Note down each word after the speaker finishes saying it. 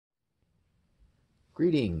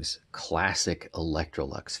Greetings, classic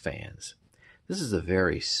Electrolux fans. This is a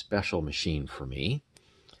very special machine for me.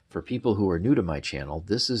 For people who are new to my channel,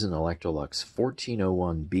 this is an Electrolux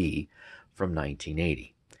 1401B from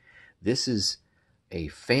 1980. This is a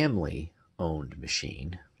family-owned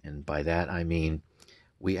machine, and by that I mean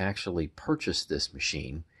we actually purchased this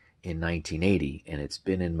machine in 1980, and it's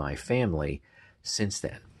been in my family since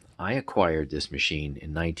then. I acquired this machine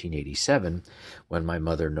in 1987 when my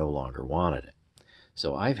mother no longer wanted it.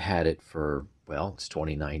 So I've had it for, well, it's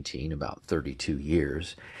 2019, about 32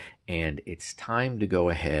 years, and it's time to go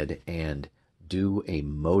ahead and do a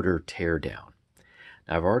motor teardown.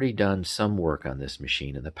 Now, I've already done some work on this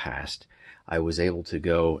machine in the past. I was able to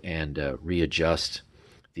go and readjust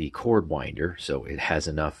the cord winder so it has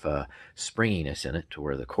enough springiness in it to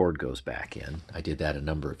where the cord goes back in. I did that a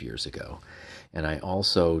number of years ago. And I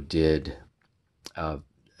also did, I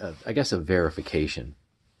guess, a verification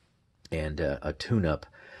and a tune-up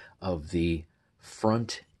of the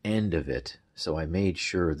front end of it. So I made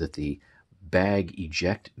sure that the bag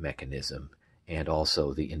eject mechanism and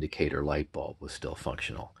also the indicator light bulb was still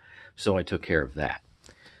functional. So I took care of that.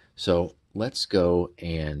 So let's go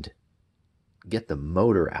and get the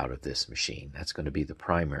motor out of this machine. That's going to be the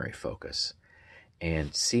primary focus.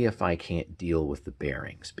 And see if I can't deal with the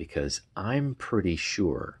bearings, because I'm pretty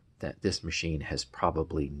sure that this machine has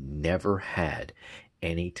probably never had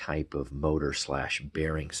any type of motor /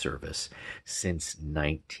 bearing service since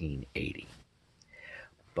 1980.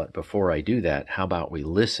 But before I do that, how about we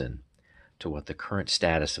listen to what the current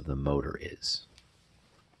status of the motor is.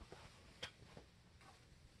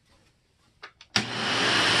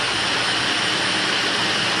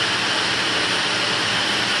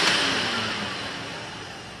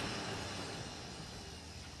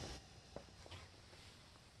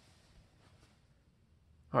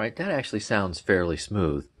 All right, that actually sounds fairly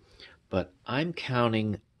smooth, but I'm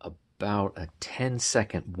counting about a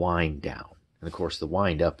 10-second wind down. And of course, the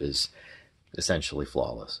wind up is essentially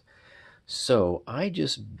flawless. So I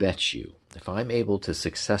just bet you, if I'm able to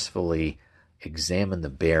successfully examine the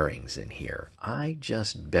bearings in here, I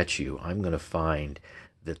just bet you I'm going to find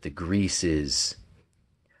that the grease is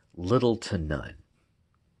little to none.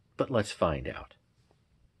 But let's find out.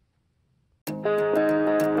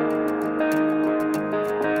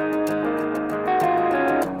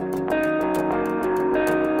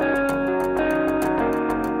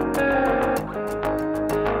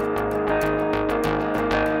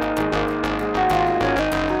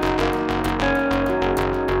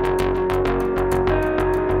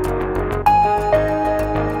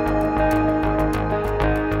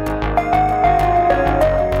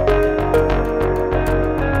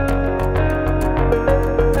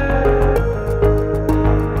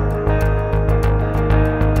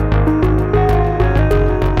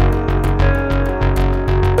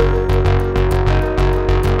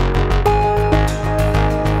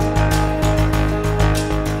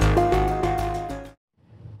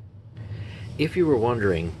 If you were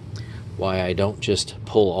wondering why I don't just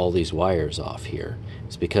pull all these wires off here,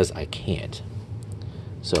 it's because I can't.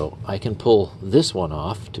 So I can pull this one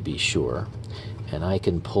off to be sure, and I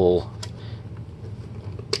can pull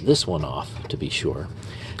this one off to be sure.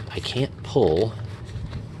 I can't pull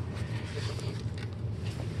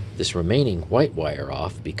this remaining white wire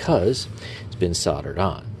off because it's been soldered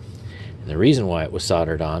on. And the reason why it was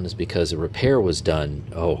soldered on is because a repair was done,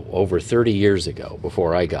 over 30 years ago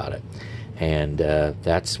before I got it. And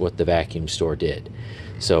that's what the vacuum store did.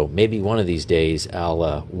 So maybe one of these days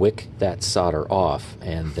I'll wick that solder off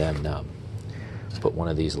and then put one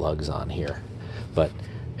of these lugs on here. But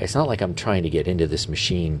it's not like I'm trying to get into this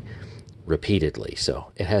machine repeatedly,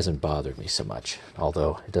 so it hasn't bothered me so much,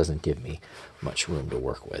 although it doesn't give me much room to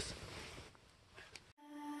work with.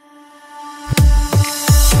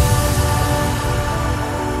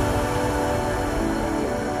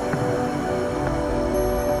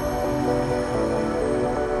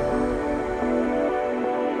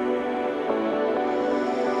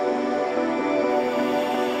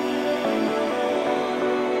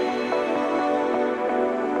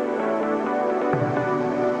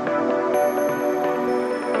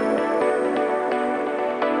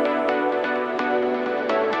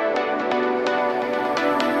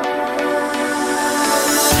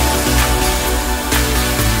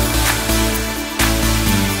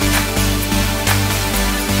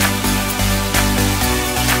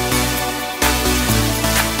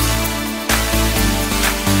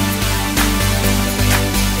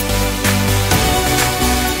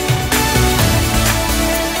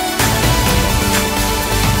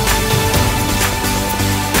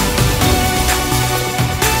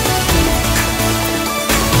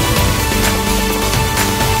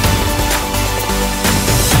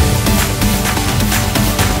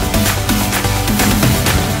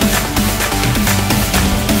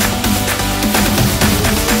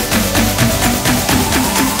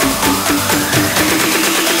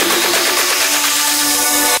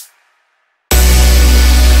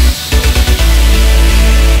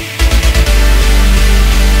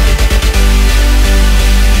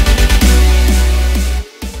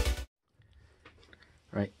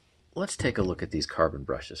 let's take a look at these carbon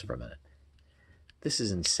brushes for a minute. This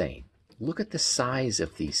is insane. Look at the size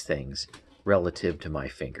of these things relative to my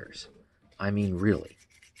fingers. I mean, really.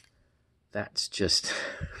 That's just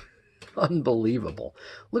unbelievable.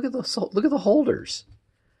 Look at the holders.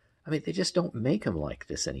 I mean, they just don't make them like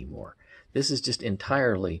this anymore. This is just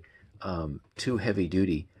entirely too heavy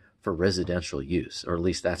duty for residential use, or at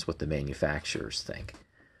least that's what the manufacturers think.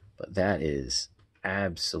 But that is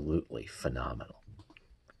absolutely phenomenal.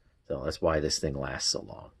 So that's why this thing lasts so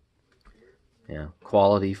long. Yeah,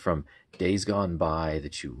 quality from days gone by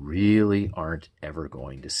that you really aren't ever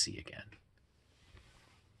going to see again.